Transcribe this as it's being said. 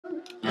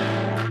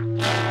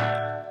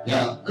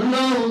Yeah,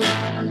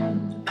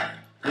 alone.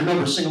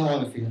 Remember, sing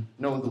along if you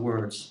know the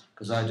words,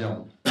 because I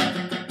don't.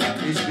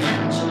 It's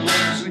been so long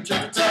since we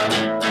took the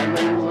time. I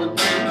know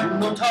that you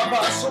know talk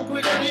about so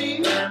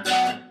quickly. And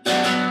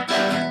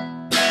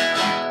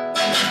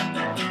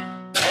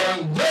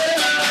when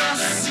I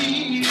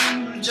see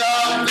you,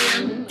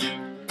 darling,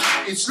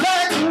 it's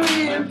like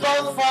we're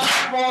both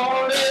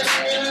falling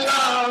in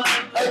love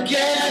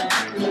again.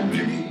 It'll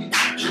be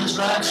just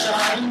like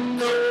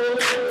shining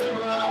over,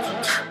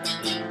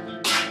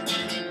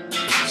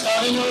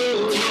 shining over.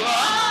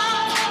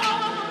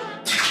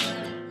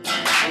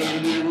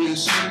 When we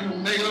see you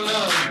make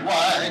love,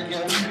 why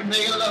can't we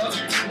make love?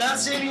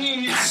 That's it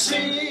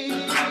easy.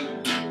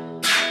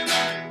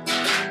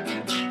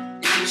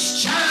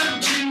 It's time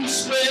to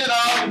spread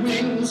our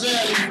wings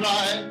and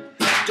fly.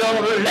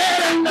 Don't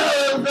let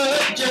another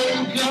day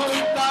go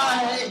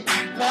by.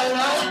 My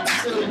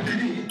life will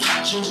be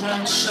just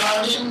like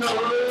shining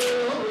over.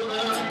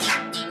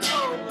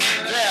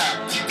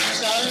 Yeah,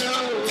 shining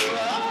over.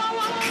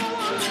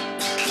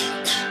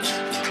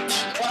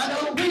 Why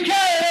don't we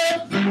care?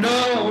 No.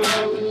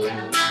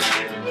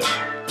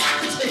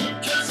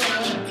 Take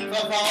some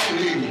of our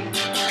way.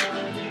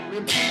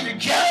 We'll be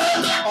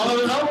together all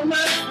alone, my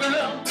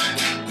girl,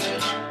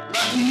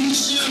 like we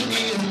used to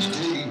be in the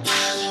days.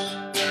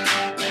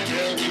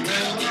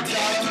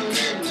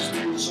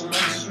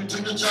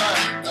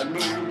 I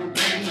know we're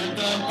painted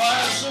down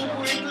by so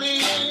quickly.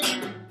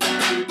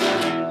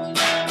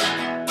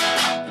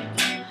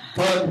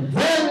 But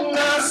when I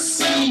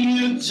see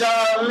you,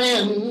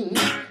 darling,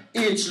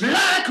 it's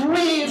like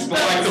we've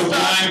like the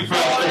wine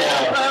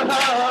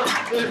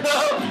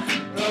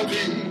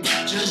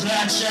just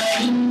like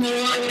shining. I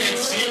can't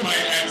see my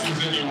exes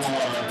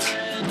anymore.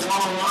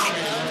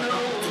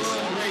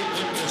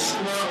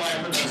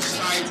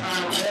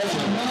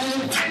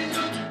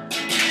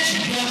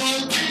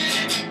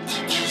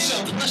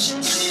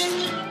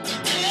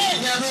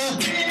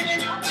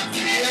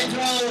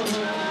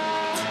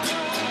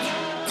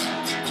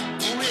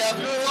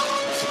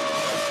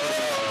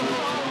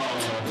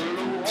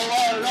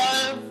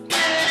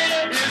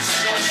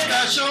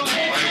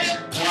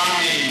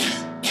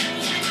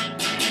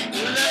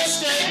 Let's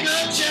take a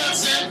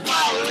chance and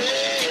follow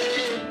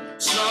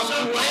it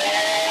somewhere.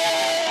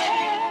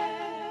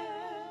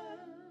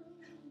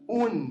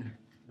 Und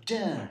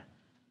der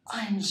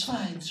 1, 2,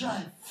 3,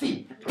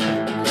 4.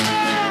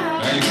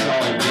 Nice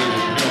solid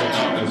David Hill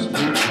on this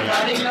boot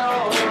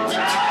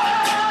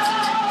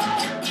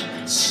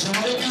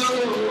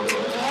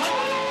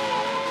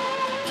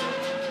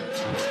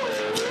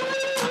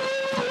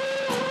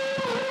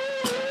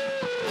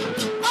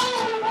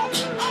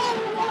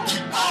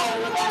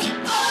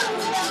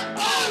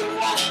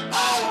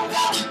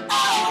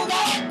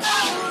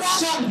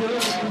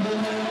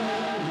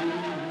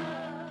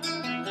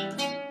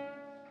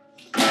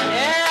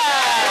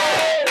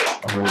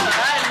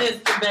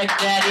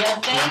McDaddy.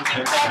 Thank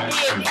you,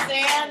 Becky and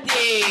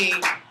Sandy.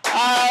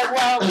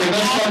 And the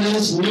best part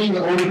is, leaning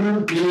over, you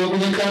know what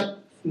we look at?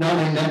 Now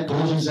my neck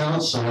bulges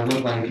out, so I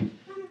look like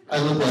a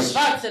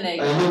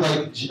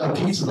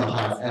Pizza the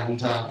Hut,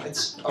 and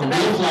it's a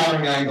real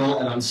flattering angle,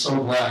 and I'm so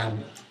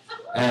glad.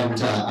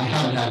 And I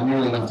haven't had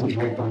nearly enough to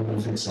drink, but I'm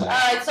going to fix that. All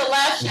right, so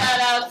last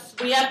shout-outs.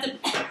 We have to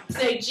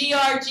say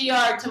GR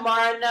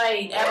tomorrow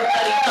night.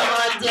 Everybody come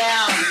on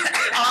down.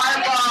 Our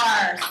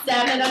bar,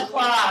 7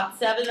 o'clock.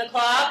 7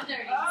 o'clock?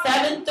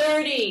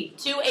 7:30.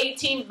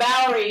 218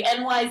 Bowery,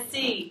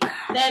 NYC.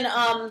 Then,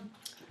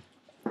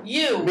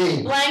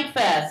 Me.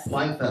 Blankfest.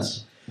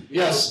 Blankfest.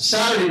 Yes,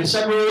 Saturday,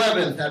 December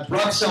 11th at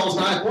Bruxelles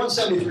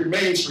 173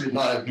 Main Street, New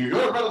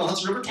York, right on the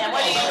Hudson River. And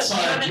what do you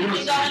have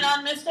anything going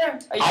on, mister?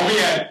 I'll be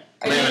at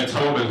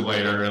Manitoba's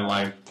later, and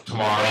like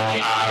tomorrow,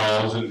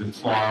 Adels, and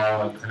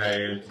tomorrow, and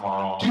today, and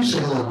tomorrow. Do say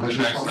hello, the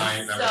next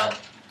night. So,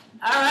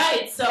 all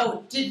right.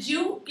 So, did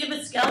you give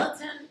a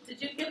skeleton?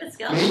 Did you give a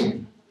skeleton?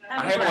 Me?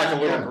 I have like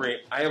a little green.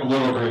 I have a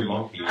little green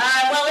monkey. All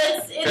right. Well,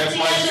 it's the end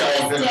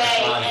of this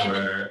day,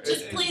 and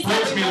just please.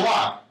 Brings me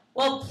luck.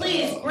 Well,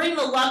 please bring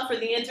the luck for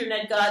the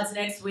internet gods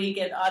next week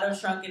at Otto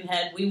Shrunken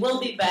Head. We will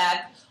be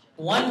back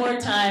one more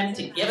time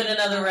to give it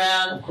another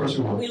round. Of course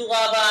we will. We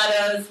love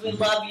Ottos. We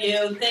love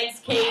you. Thanks,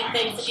 Kate.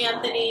 Thanks,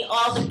 Anthony.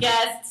 All the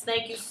guests.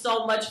 Thank you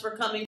so much for coming.